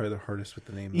didn't try their hardest with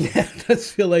the name. Yeah, it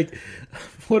does feel like,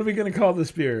 what are we going to call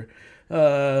this beer?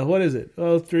 What is it?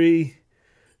 Oh, 3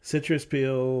 Citrus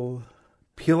Peel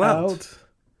out.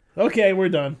 Okay, we're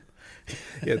done.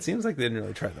 Yeah, it seems like they didn't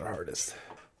really try their hardest.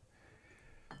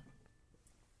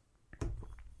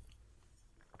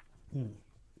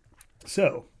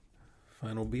 So,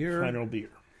 final beer.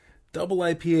 Double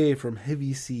IPA from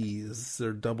Heavy Seas. This is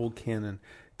their double cannon.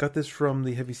 Got this from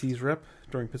the Heavy Seas rep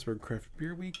during Pittsburgh Craft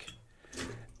Beer Week.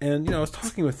 And, I was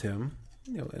talking with him,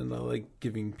 and I like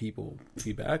giving people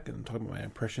feedback and talking about my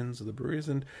impressions of the breweries.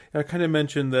 And I kind of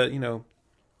mentioned that,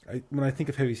 when I think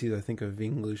of Heavy Seas, I think of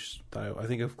English style. I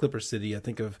think of Clipper City. I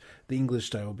think of the English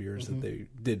style beers that they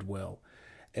did well.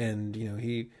 And,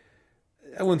 I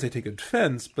wouldn't say take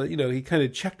offense, but, he kind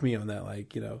of checked me on that.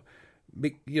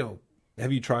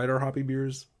 Have you tried our hoppy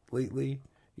beers lately?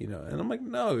 You know, and I'm like,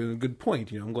 no, good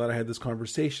point. You know, I'm glad I had this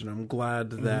conversation. I'm glad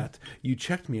that you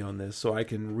checked me on this so I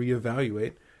can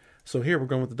reevaluate. So here we're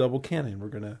going with the double cannon. We're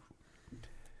gonna.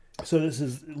 So this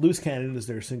is Loose Cannon is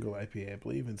their single IPA, I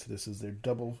believe, and so this is their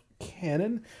double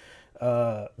cannon.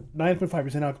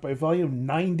 9.5% alcohol by volume,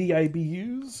 90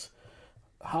 IBUs.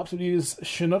 Hops would use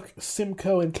Chinook,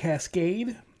 Simcoe, and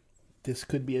Cascade. This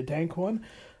could be a dank one.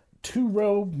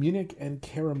 2-row Munich and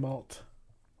Caramalt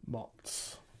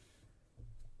malts.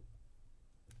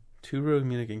 2-row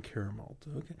Munich and caramel.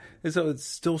 Okay, and so it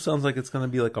still sounds like it's going to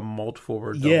be like a malt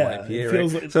forward double Yeah, IPA, it right?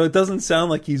 feels like- So it doesn't sound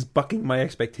like he's bucking my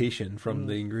expectation from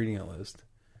the ingredient list.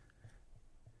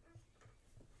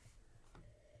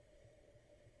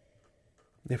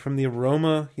 Yeah, from the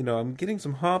aroma, you know, I'm getting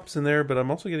some hops in there, but I'm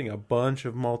also getting a bunch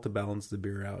of malt to balance the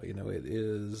beer out. You know, it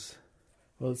is.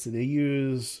 Well, let's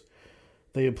see.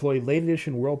 They employ late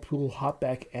edition Whirlpool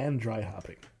hopback and dry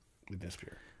hopping with this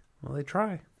beer. Well, they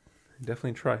try. They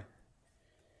definitely try.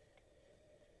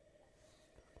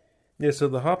 Yeah, so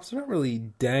the hops are not really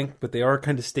dank, but they are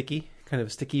kind of sticky. Kind of a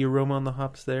sticky aroma on the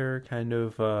hops there. Kind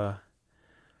of, I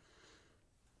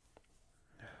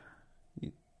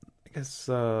guess,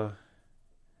 like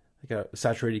a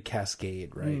saturated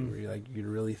Cascade, right? Where you get a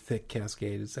really thick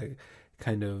Cascade. It's like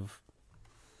kind of,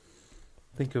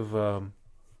 think of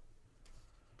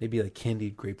maybe like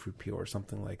candied grapefruit peel or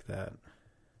something like that.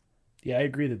 Yeah, I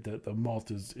agree that the malt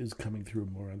is coming through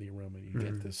more on the aroma. You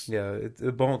get this. Yeah,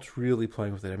 the malt's really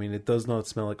playing with it. I mean, it does not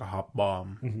smell like a hop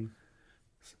bomb. Mm-hmm.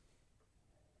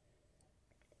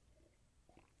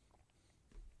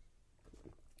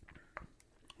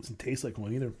 Doesn't taste like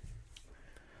one either.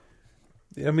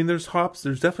 I mean, there's hops.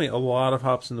 There's definitely a lot of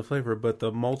hops in the flavor, but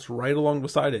the malt's right along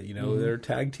beside it. You know, they're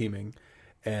tag teaming,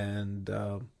 and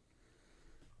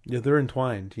yeah, they're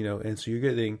entwined. You know, and so you're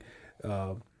getting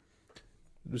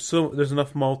there's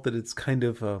enough malt that it's kind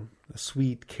of a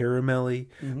sweet caramelly,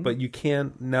 but you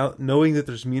can't now knowing that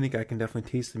there's Munich. I can definitely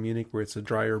taste the Munich where it's a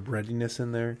drier breadiness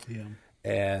in there,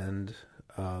 and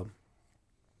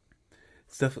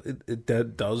it's definitely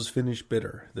it does finish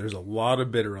bitter. There's a lot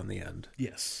of bitter on the end.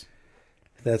 Yes.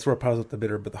 That's where it piles up the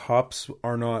bitter, but the hops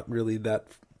are not really that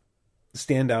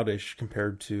standoutish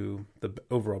compared to the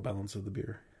overall balance of the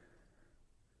beer.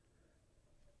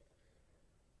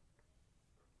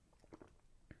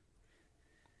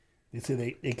 They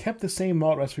say they kept the same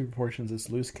malt recipe proportions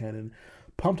as Loose Cannon,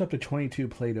 pumped up to 22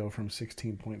 Play-Doh from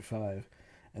 16.5,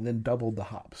 and then doubled the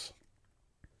hops.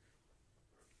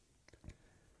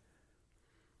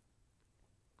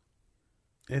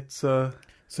 It's So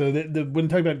when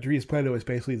talking about Dries Play-Doh, it's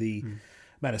basically the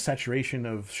amount of saturation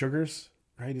of sugars,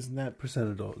 right? Isn't that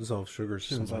percent dissolved sugars.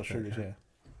 dissolved sugars? Yeah.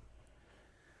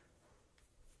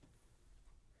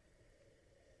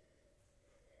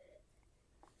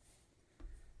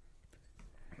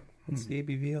 What's the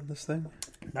ABV on this thing?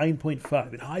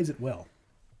 9.5. It hides it well.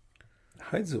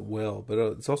 Hides it well, but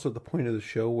it's also at the point of the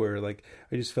show where like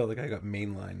I just felt like I got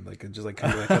mainlined, like I just like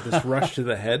kind of like got this rush to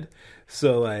the head.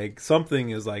 So like something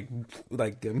is like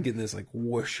I'm getting this like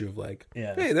whoosh of like,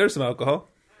 hey, there's some alcohol.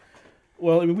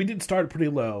 Well, I mean, we did start pretty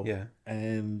low, Yeah,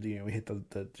 and we hit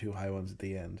the two high ones at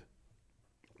the end.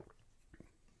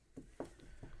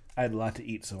 I had a lot to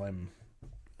eat, so I'm.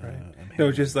 right. I'm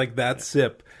No, just like that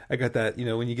sip. I got that. You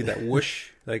know, when you get that whoosh,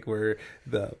 like where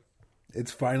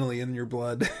it's finally in your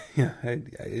blood. Yeah,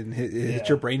 it hit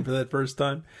your brain for that first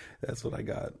time. That's what I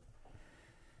got.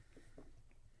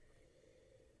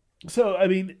 So, I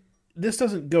mean, this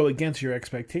doesn't go against your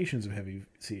expectations of Heavy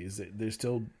Seas. This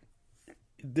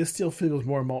still feels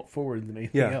more malt forward than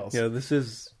anything else. Yeah, this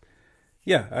is.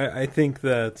 Yeah, I think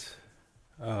that.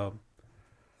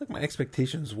 Like my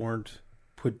expectations weren't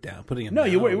putting them. No,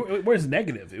 down. where's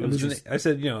negative? It was just. I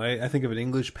said, I think of an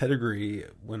English pedigree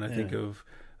when I think of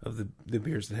the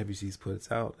beers that Heavy Seas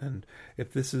puts out, and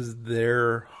if this is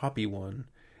their hoppy one,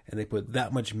 and they put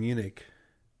that much Munich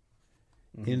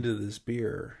into this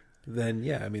beer, then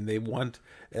I mean they want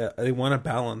a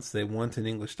balance, they want an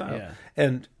English style,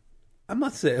 and I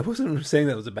wasn't saying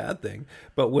that was a bad thing,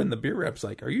 but when the beer rep's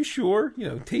like, "Are you sure?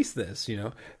 Taste this,"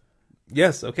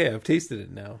 Yes, okay, I've tasted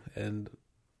it now, and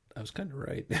I was kind of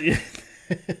right.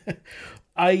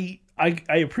 I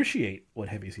appreciate what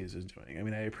Heavy Seas is doing. I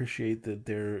mean, I appreciate that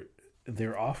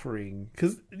they're offering,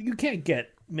 because you can't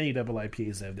get many double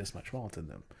IPAs that have this much malt in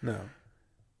them. No.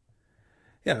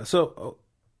 Yeah, so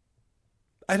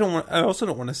I also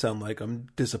don't want to sound like I'm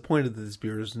disappointed that this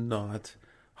beer is not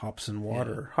hops and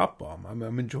water hop bomb.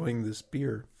 I'm enjoying this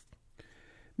beer.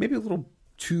 Maybe a little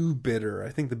too bitter. I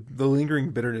think the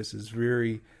lingering bitterness is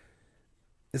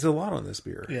it's a lot on this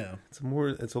beer. Yeah. It's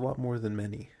a lot more than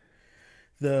many.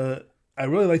 I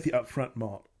really like the upfront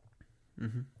malt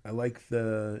I like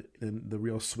the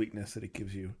real sweetness that it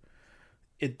gives you.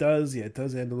 It does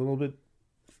end a little bit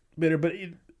bitter, but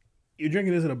you're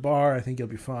drinking this at a bar. I think you'll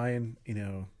be fine. You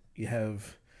know, you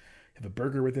have a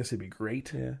burger with this, it'd be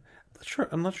great. Yeah,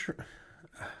 I'm not sure.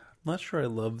 I'm not sure I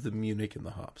love the Munich and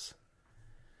the hops.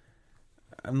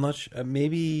 I'm not sure.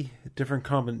 Maybe different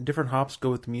hops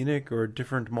go with Munich, or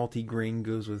different malty grain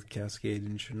goes with Cascade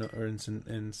and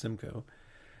Simcoe.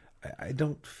 I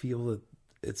don't feel that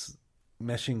it's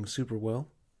meshing super well.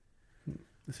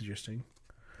 That's interesting.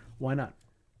 Why not?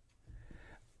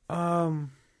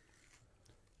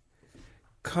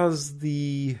 Cause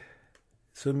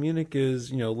so Munich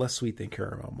is, less sweet than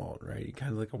caramel malt, right?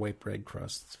 Kind of like a white bread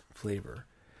crust flavor.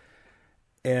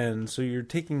 And so you're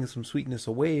taking some sweetness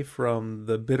away from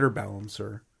the bitter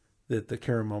balancer that the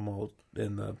caramel malt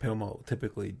and the pale malt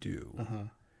typically do. Uh-huh.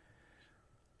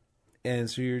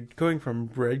 And so you're going from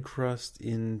bread crust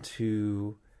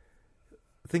into,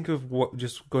 think of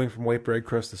just going from white bread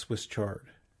crust to Swiss chard.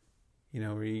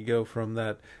 Where you go from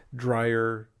that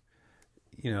drier,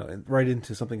 and right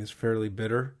into something that's fairly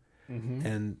bitter. Mm-hmm.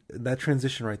 And that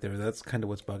transition right there, that's kind of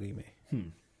what's bugging me.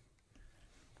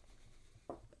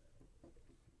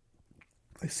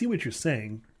 I see what you're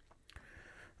saying.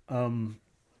 Yeah,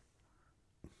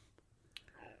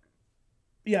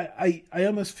 I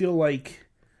almost feel like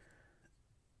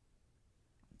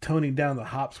toning down the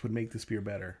hops would make this beer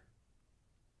better.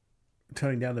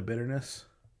 Toning down the bitterness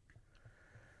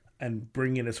and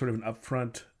bring in a sort of an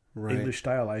upfront English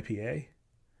style IPA.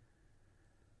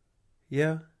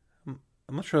 Yeah,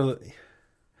 I'm not sure.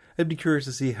 I'd be curious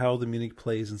to see how the Munich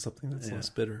plays in something that's less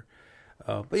bitter.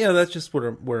 But yeah, that's just where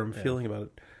I'm feeling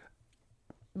about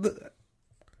it.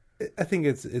 I think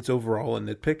it's overall a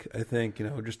nitpick. I think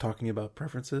just talking about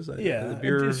preferences. The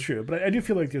beer is true, but I do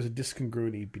feel like there's a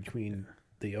discongruity between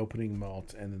the opening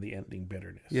malt and then the ending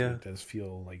bitterness. Yeah, it does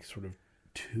feel like sort of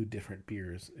two different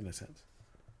beers in a sense.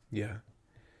 Yeah,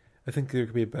 I think there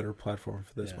could be a better platform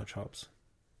for this much hops.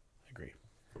 I agree.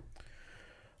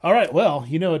 All right, well,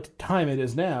 you know what time it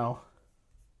is now.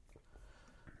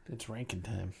 It's ranking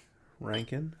time.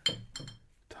 Rankin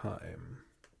time.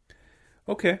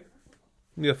 Okay.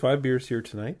 We got 5 beers here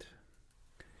tonight.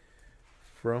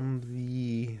 From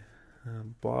the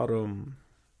bottom,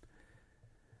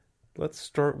 let's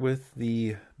start with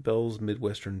the Bell's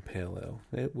Midwestern Pale Ale.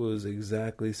 It was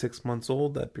exactly 6 months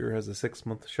old. That beer has a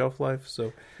 6-month shelf life,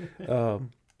 so could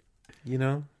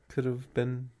have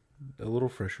been a little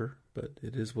fresher, but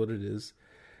it is what it is.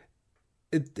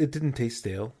 It didn't taste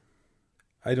stale.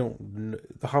 The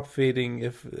hop fading,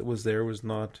 if it was there, was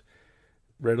not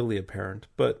readily apparent,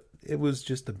 but it was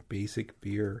just a basic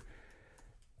beer.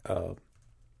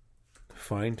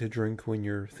 Fine to drink when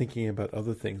you're thinking about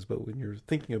other things, but when you're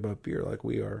thinking about beer like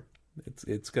we are,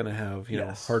 it's going to have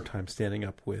a hard time standing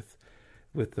up with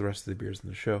the rest of the beers in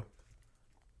the show.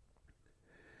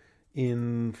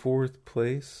 In 4th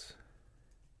place,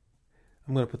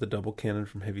 I'm going to put the Double Cannon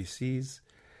from Heavy Seas.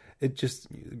 It just,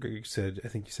 Greg said, I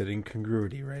think you said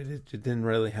incongruity, right? It didn't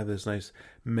really have this nice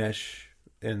mesh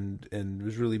and it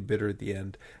was really bitter at the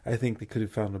end. I think they could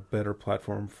have found a better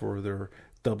platform for their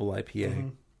double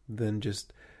IPA than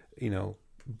just,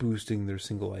 boosting their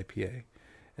single IPA.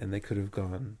 And they could have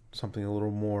gone something a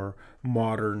little more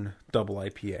modern double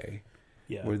IPA,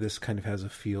 where this kind of has a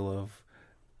feel of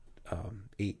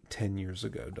 8-10 years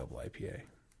ago double IPA.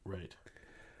 Right.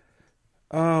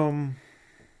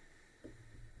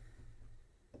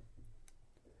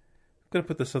 Gonna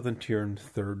put the Southern Tier in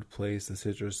 3rd place.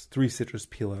 The 3 citrus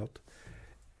peel out.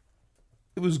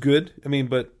 It was good.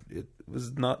 But it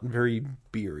was not very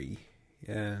beery.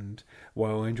 And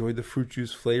while I enjoyed the fruit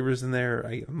juice flavors in there,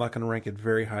 I'm not going to rank it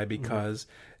very high because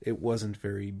it wasn't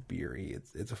very beery.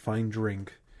 It's a fine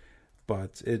drink,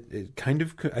 but it kind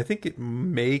of, I think it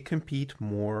may compete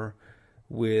more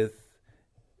with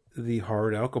the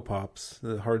hard alcopops,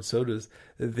 the hard sodas,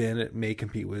 than it may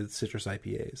compete with citrus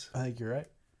IPAs. I think you're right.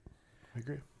 I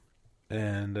agree.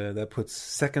 And that puts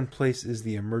 2nd place is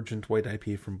the Emergent White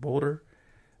IPA from Boulder,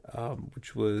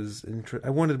 which was I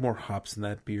wanted more hops in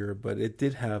that beer, but it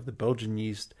did have the Belgian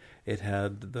yeast, it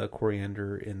had the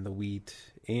coriander in the wheat,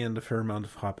 and a fair amount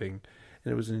of hopping,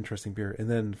 and it was an interesting beer. And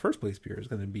then 1st place beer is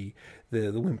going to be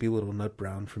the Wimpy Little Nut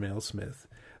Brown from AleSmith.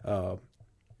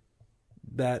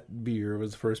 That beer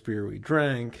was the first beer we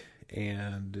drank,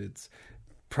 and it's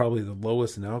probably the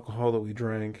lowest in alcohol that we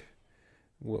drank.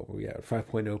 What were we at?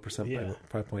 5.0%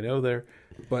 5.0 there.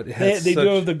 But it has they do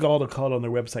have the gall to call it on their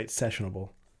website sessionable.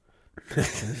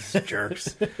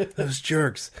 Those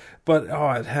jerks. But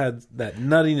it had that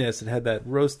nuttiness. It had that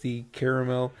roasty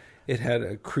caramel. It had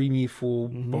a creamy, full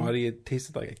body. It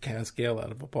tasted like a cask ale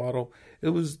out of a bottle. It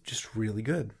was just really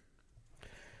good.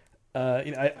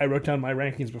 I wrote down my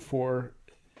rankings before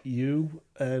you,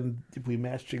 and we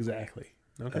matched exactly.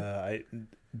 Okay.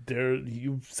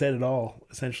 You said it all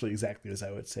essentially exactly as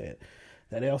I would say it.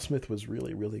 That AleSmith was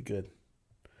really, really good,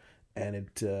 and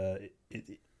I'd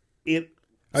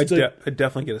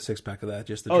definitely get a 6-pack of that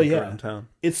just to drink around town.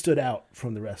 It stood out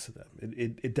from the rest of them.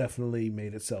 It definitely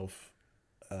made itself,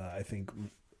 I think,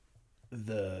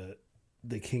 the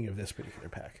king of this particular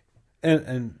pack.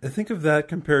 And think of that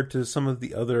compared to some of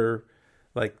the other,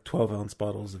 like 12-ounce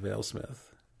bottles of AleSmith.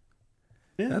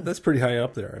 Yeah, that's pretty high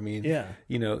up there. I mean,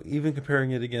 even comparing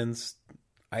it against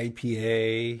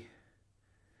IPA,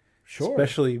 sure.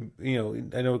 Especially, I know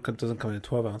it doesn't come in a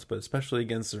 12-ounce, but especially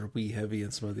against their Wee Heavy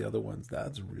and some of the other ones,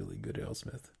 that's really good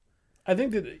AleSmith. I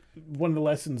think that one of the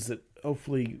lessons that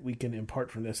hopefully we can impart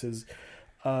from this is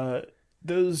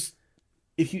those.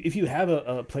 If you have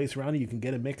a place around you can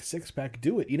get a mixed 6-pack,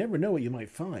 do it. You never know what you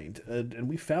might find, and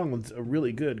we found a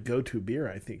really good go-to beer,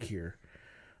 I think, here.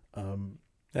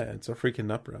 Yeah, it's a freaking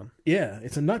nut brown. Yeah,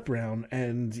 it's a nut brown,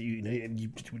 and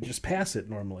you just pass it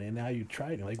normally, and now you try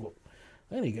it, and you're like, well,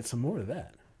 I need to get some more of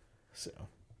that. So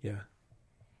yeah,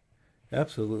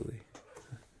 absolutely.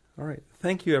 All right,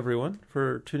 thank you everyone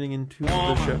for tuning into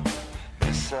the show.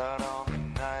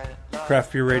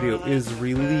 Craft Beer Radio is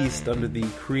released under the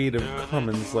Creative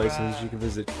Commons license. You can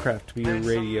visit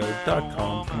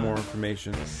craftbeerradio.com for more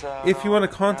information. If you want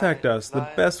to contact us, the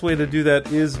best way to do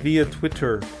that is via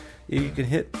Twitter. You can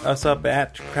hit us up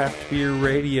at Craft Beer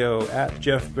Radio, at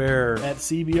Jeff Bear, at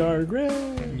CBR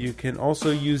Greg. You can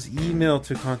also use email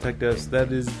to contact us.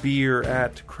 That is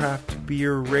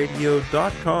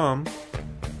beer@craftbeerradio.com.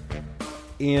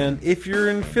 And if you're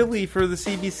in Philly for the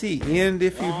CBC, and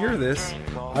if you hear this,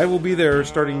 I will be there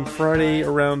starting Friday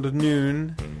around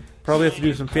noon. Probably have to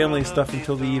do some family stuff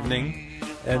until the evening.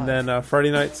 And then Friday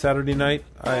night, Saturday night,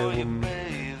 I'm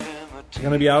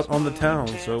going to be out on the town.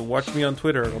 So watch me on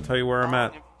Twitter. I'll tell you where I'm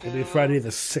at. It'll be Friday the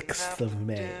 6th of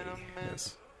May.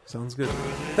 Yes. Sounds good.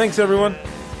 Thanks, everyone.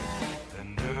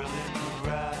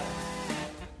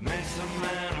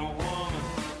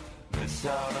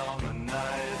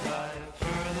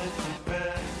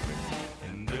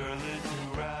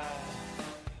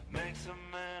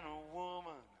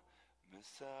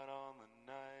 Out on the